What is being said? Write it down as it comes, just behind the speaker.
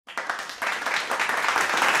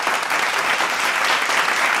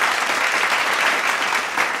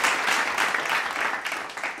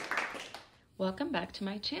welcome back to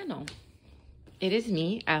my channel. It is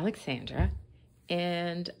me, Alexandra,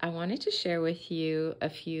 and I wanted to share with you a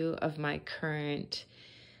few of my current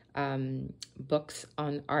books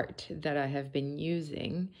on art that I have been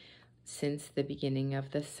using since the beginning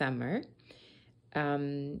of the summer.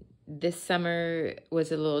 This summer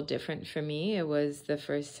was a little different for me. It was the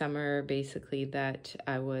first summer basically that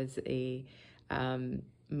I was a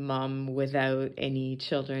mom without any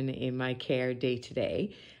children in my care day to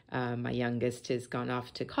day. My youngest has gone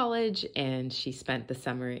off to college and she spent the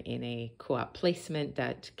summer in a co-op placement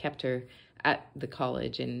that kept her at the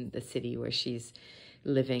college in the city where she's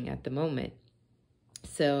living at the moment.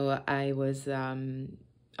 So I was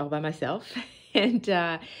all by myself and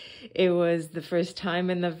it was the first time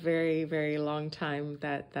in the very, very long time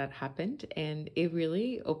that happened. And it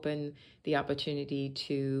really opened the opportunity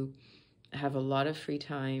to have a lot of free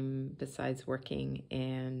time besides working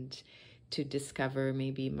and to discover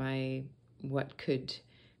maybe what could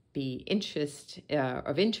be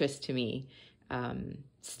of interest to me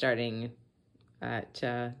starting at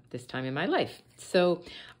this time in my life. So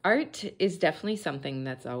art is definitely something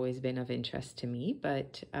that's always been of interest to me,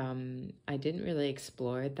 but I didn't really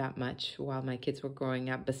explore it that much while my kids were growing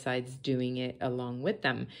up besides doing it along with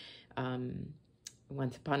them.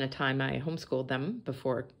 Once upon a time, I homeschooled them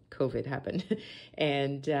before COVID happened.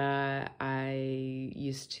 And I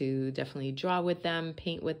used to definitely draw with them,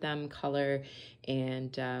 paint with them, color.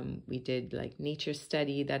 And we did like nature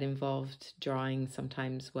study that involved drawing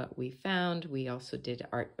sometimes what we found. We also did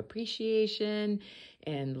art appreciation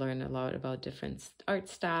and learned a lot about different art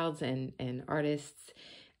styles and artists.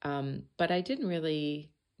 But I didn't really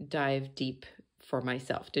dive deep for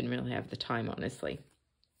myself. Didn't really have the time, honestly.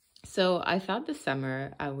 So I thought this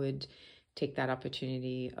summer I would take that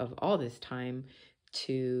opportunity of all this time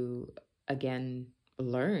to, again,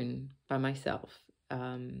 learn by myself.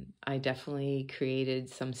 I definitely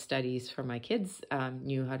created some studies for my kids,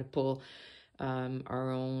 knew how to pull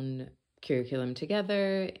our own curriculum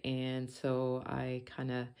together. And so I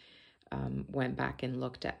kind of went back and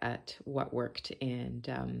looked at what worked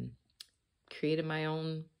and created my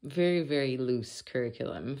own very, very loose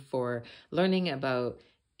curriculum for learning about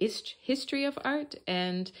history of art.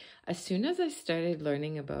 And as soon as I started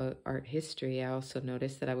learning about art history, I also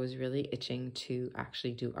noticed that I was really itching to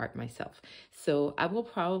actually do art myself. So I will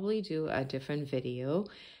probably do a different video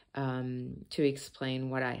to explain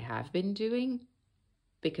what I have been doing,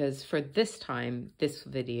 because for this time, this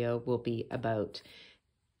video will be about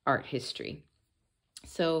art history.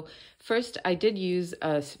 So first, I did use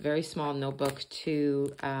a very small notebook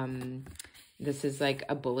to this is like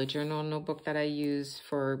a bullet journal notebook that I use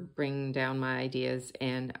for bringing down my ideas.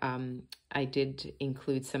 And I did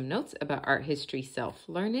include some notes about art history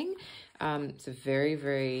self-learning. It's a very,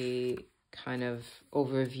 very kind of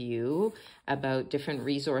overview about different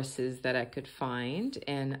resources that I could find.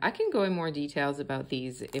 And I can go in more details about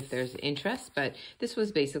these if there's interest, but this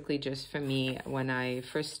was basically just for me when I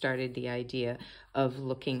first started the idea of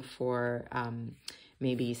looking for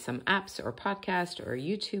maybe some apps or podcasts or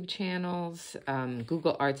YouTube channels.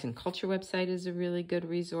 Google Arts and Culture website is a really good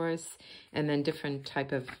resource. And then different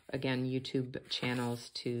type of, again, YouTube channels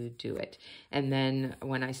to do it. And then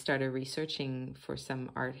when I started researching for some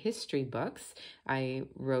art history books, I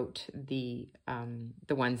wrote the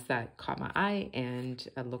ones that caught my eye and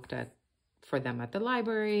looked at for them at the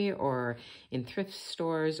library or in thrift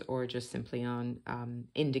stores or just simply on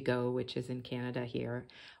Indigo, which is in Canada here,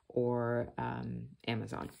 or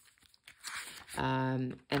Amazon.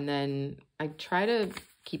 And then I try to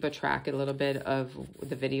keep a track a little bit of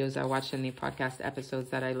the videos I watched and the podcast episodes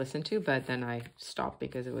that I listened to, but then I stopped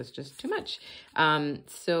because it was just too much.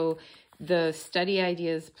 So the study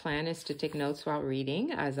ideas plan is to take notes while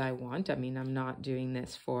reading as I want. I mean, I'm not doing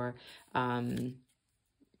this for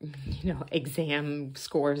exam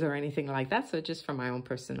scores or anything like that. So just for my own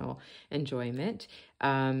personal enjoyment.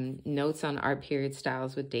 Notes on art period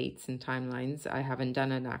styles with dates and timelines. I haven't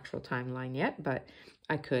done an actual timeline yet, but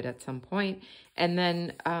I could at some point. And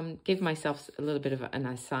then give myself a little bit of an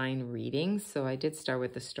assigned reading. So I did start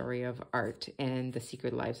with the story of art and the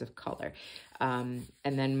secret lives of color. And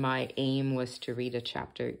then my aim was to read a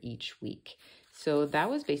chapter each week. So that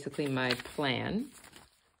was basically my plan.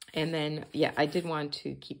 And then, yeah, I did want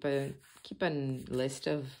to keep a list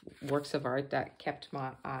of works of art that caught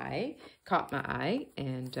my eye,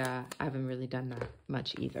 and I haven't really done that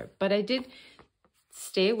much either. But I did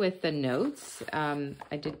stay with the notes.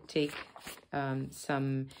 I did take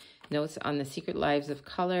some notes on the secret lives of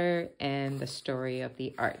color and the story of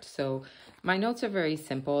the art. So my notes are very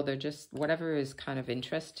simple. They're just whatever is kind of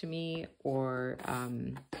interest to me or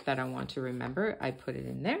that I want to remember, I put it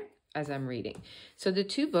in there. I'm reading. So the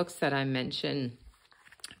two books that I mentioned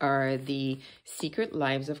are The Secret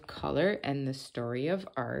Lives of Color and The Story of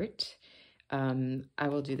Art. I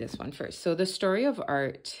will do this one first. So The Story of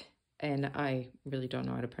Art, and I really don't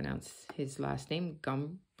know how to pronounce his last name,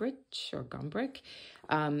 Gombrich or Gombrich.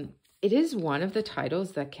 It is one of the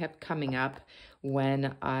titles that kept coming up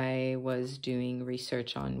when I was doing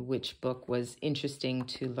research on which book was interesting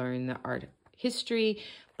to learn the art history,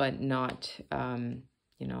 but not,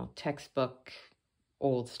 you know, textbook,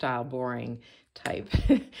 old style, boring type.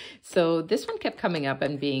 So this one kept coming up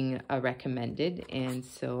and being recommended. And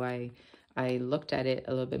so I looked at it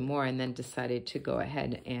a little bit more and then decided to go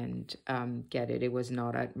ahead and get it. It was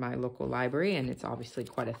not at my local library, and it's obviously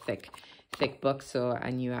quite a thick book, so I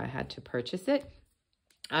knew I had to purchase it.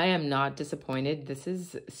 I am not disappointed. This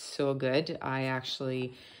is so good. I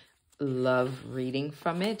actually love reading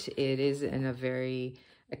from it. It is in a very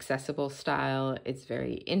accessible style. It's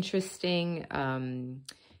very interesting.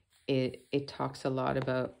 It talks a lot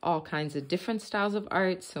about all kinds of different styles of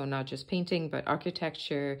art, so not just painting, but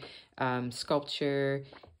architecture, sculpture,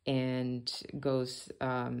 and goes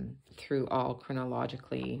through all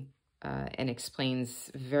chronologically and explains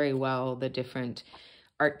very well the different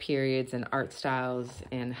art periods and art styles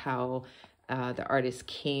and how the artists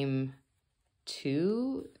came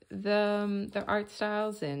to the art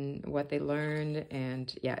styles and what they learned.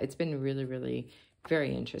 And yeah, it's been really, really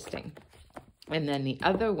very interesting. And then the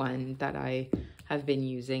other one that I have been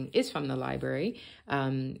using is from the library.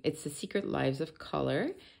 It's The Secret Lives of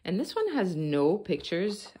Color. And this one has no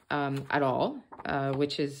pictures at all,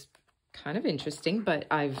 which is kind of interesting, but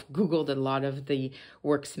I've Googled a lot of the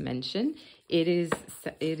works mentioned. It is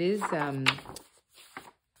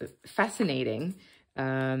fascinating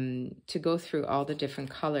to go through all the different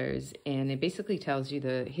colors, and it basically tells you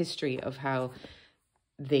the history of how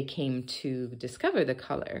they came to discover the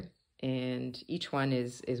color. And each one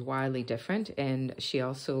is wildly different. And she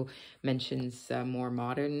also mentions more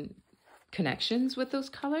modern connections with those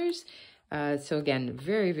colors. So again,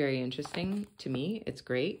 very, very interesting to me. It's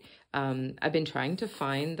great. I've been trying to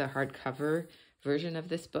find the hardcover version of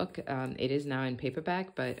this book. It is now in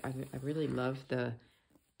paperback, but I really love the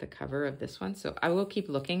cover of this one. So I will keep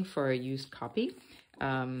looking for a used copy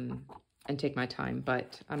and take my time,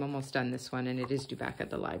 but I'm almost done this one, and it is due back at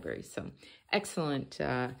the library. So excellent,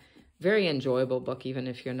 very enjoyable book, even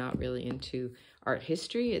if you're not really into art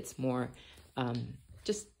history. It's more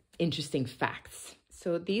just interesting facts.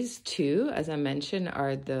 So these two, as I mentioned,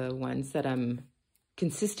 are the ones that I'm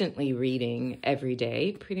consistently reading every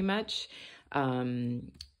day, pretty much,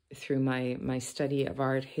 through my study of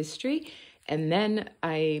art history. And then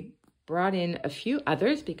I brought in a few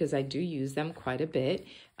others because I do use them quite a bit.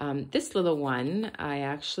 This little one I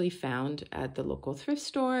actually found at the local thrift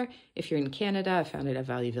store. If you're in Canada, I found it at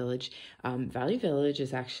Value Village. Value Village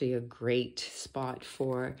is actually a great spot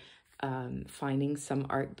for finding some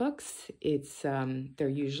art books. It's they're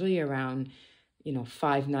usually around, you know,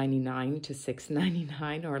 $5.99 to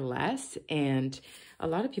 $6.99 or less, and a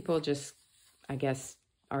lot of people just, I guess,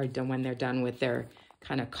 are done when they're done with their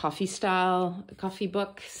kind of coffee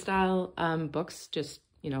book style books, just,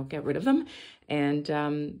 you know, get rid of them. And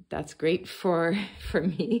that's great for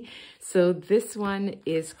me. So this one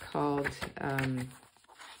is called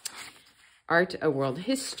Art, A World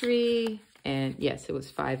History. And yes, it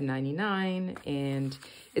was $5.99, and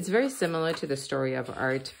it's very similar to The Story of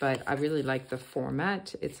Art, but I really like the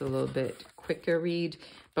format. It's a little bit quicker read.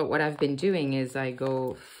 But what I've been doing is I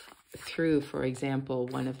go through, for example,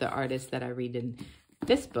 one of the artists that I read in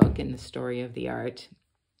this book, in The Story of the Art.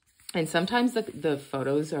 And sometimes the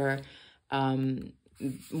photos are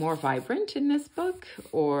more vibrant in this book,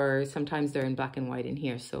 or sometimes they're in black and white in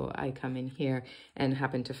here. So I come in here and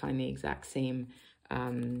happen to find the exact same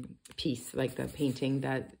piece, like the painting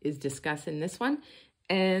that is discussed in this one.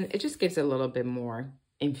 And it just gives a little bit more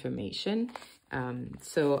information.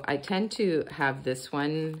 So I tend to have this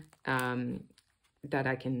one that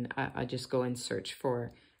I just go and search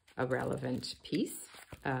for a relevant piece.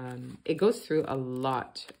 It goes through a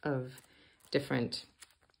lot of different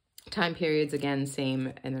time periods, again,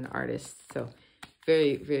 same, and an artist. So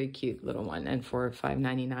very, very cute little one. And for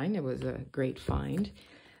 $5.99, it was a great find.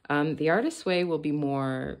 The Artist's Way will be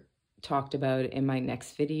more talked about in my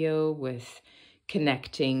next video, with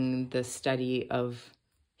connecting the study of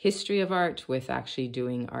history of art with actually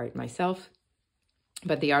doing art myself.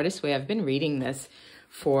 But The Artist's Way, I've been reading this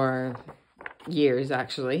for years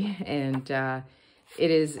actually, and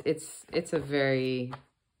it's a very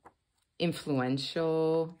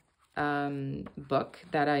influential book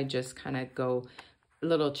that I just kind of go a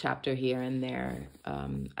little chapter here and there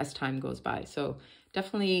as time goes by. So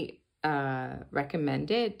definitely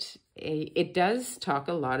recommend it. It does talk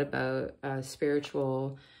a lot about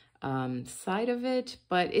spiritual side of it,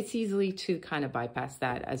 but it's easily to kind of bypass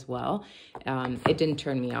that as well. It didn't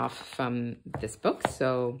turn me off from this book,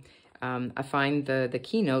 so I find the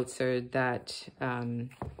keynotes are that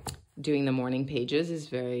doing the morning pages is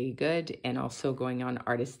very good, and also going on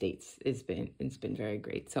artist dates it's been very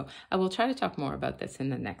great. So I will try to talk more about this in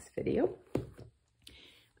the next video.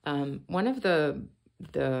 One of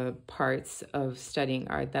the parts of studying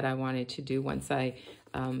art that I wanted to do once I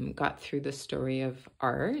got through the story of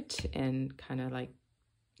art and kind of like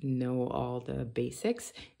know all the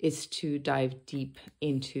basics is to dive deep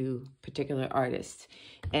into particular artists.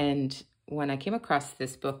 And when I came across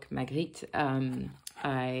this book, Magritte,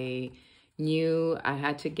 I knew I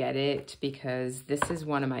had to get it because this is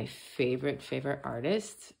one of my favorite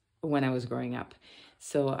artists when I was growing up.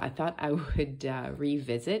 So I thought I would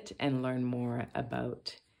revisit and learn more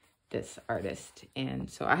about this artist. And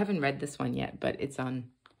so I haven't read this one yet, but it's on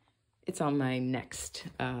my next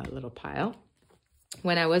little pile.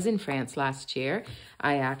 When I was in France last year,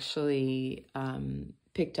 I actually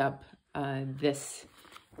picked up this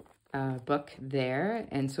book there.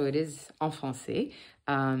 And so it is en français,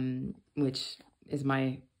 which is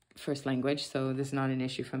my first language, so this is not an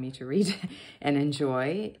issue for me to read and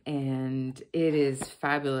enjoy. And it is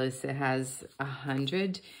fabulous. It has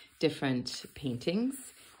 100 different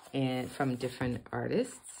paintings and from different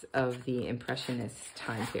artists of the Impressionist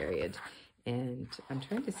time period. And I'm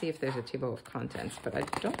trying to see if there's a table of contents, but I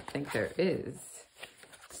don't think there is.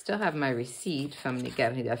 Still have my receipt from the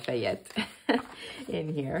Galerie Lafayette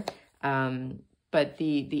in here. But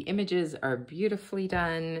the images are beautifully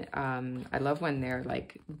done. I love when they're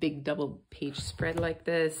like big double page spread like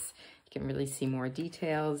this. You can really see more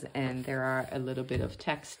details, and there are a little bit of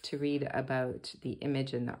text to read about the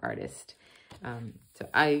image and the artist. So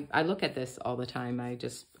I look at this all the time. I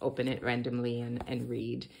just open it randomly and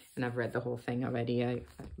read, and I've read the whole thing already. I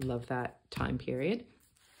love that time period.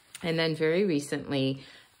 And then very recently,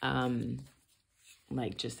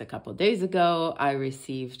 like just a couple days ago, I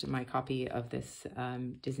received my copy of this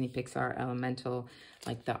Disney Pixar Elemental,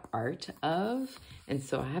 like the art of. And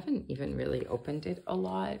so I haven't even really opened it a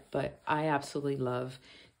lot, but I absolutely love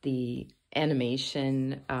the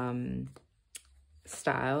animation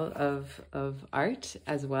style of art,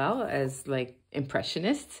 as well as like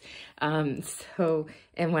Impressionists. And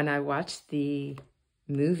when I watched the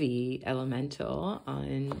movie Elemental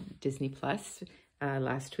on Disney Plus,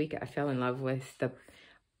 last week, I fell in love with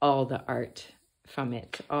all the art from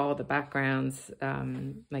it, all the backgrounds,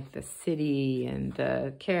 like the city and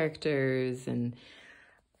the characters, and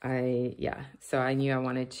so I knew I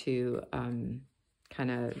wanted to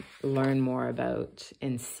kind of learn more about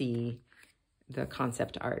and see the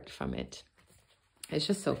concept art from it. It's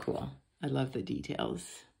just so cool. I love the details,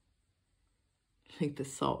 like the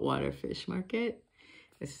saltwater fish market.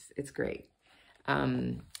 It's great.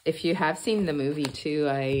 If you have seen the movie too,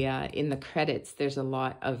 in the credits, there's a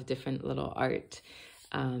lot of different little art,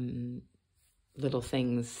 little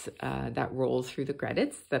things that roll through the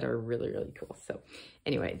credits that are really, really cool. So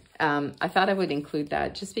anyway, I thought I would include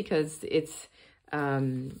that just because it's,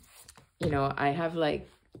 you know, I have like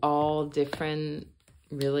all different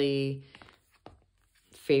really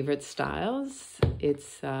favorite styles.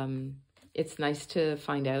 It's nice to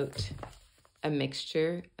find out a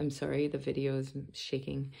mixture. I'm sorry, the video is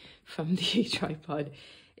shaking from the tripod.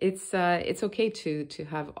 It's okay to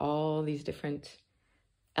have all these different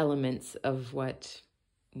elements of what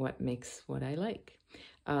makes what I like.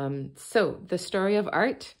 So the story of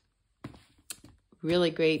art,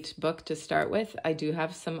 really great book to start with. I do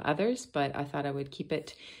have some others, but I thought I would keep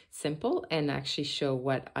it simple and actually show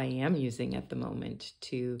what I am using at the moment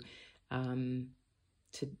to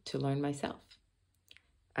learn myself.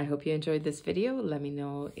 I hope you enjoyed this video. Let me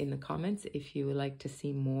know in the comments if you would like to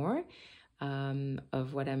see more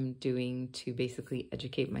of what I'm doing to basically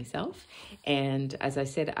educate myself. And as I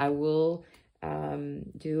said, I will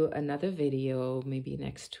do another video maybe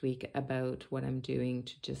next week about what I'm doing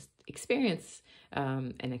to just experience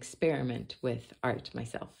and experiment with art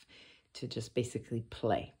myself, to just basically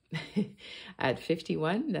play. At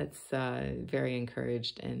 51, that's very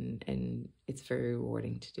encouraged, and it's very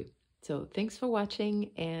rewarding to do. So thanks for watching,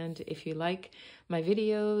 and if you like my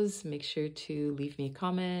videos, make sure to leave me a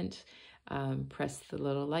comment, press the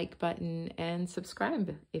little like button, and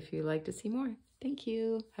subscribe if you'd like to see more. Thank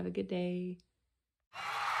you. Have a good day.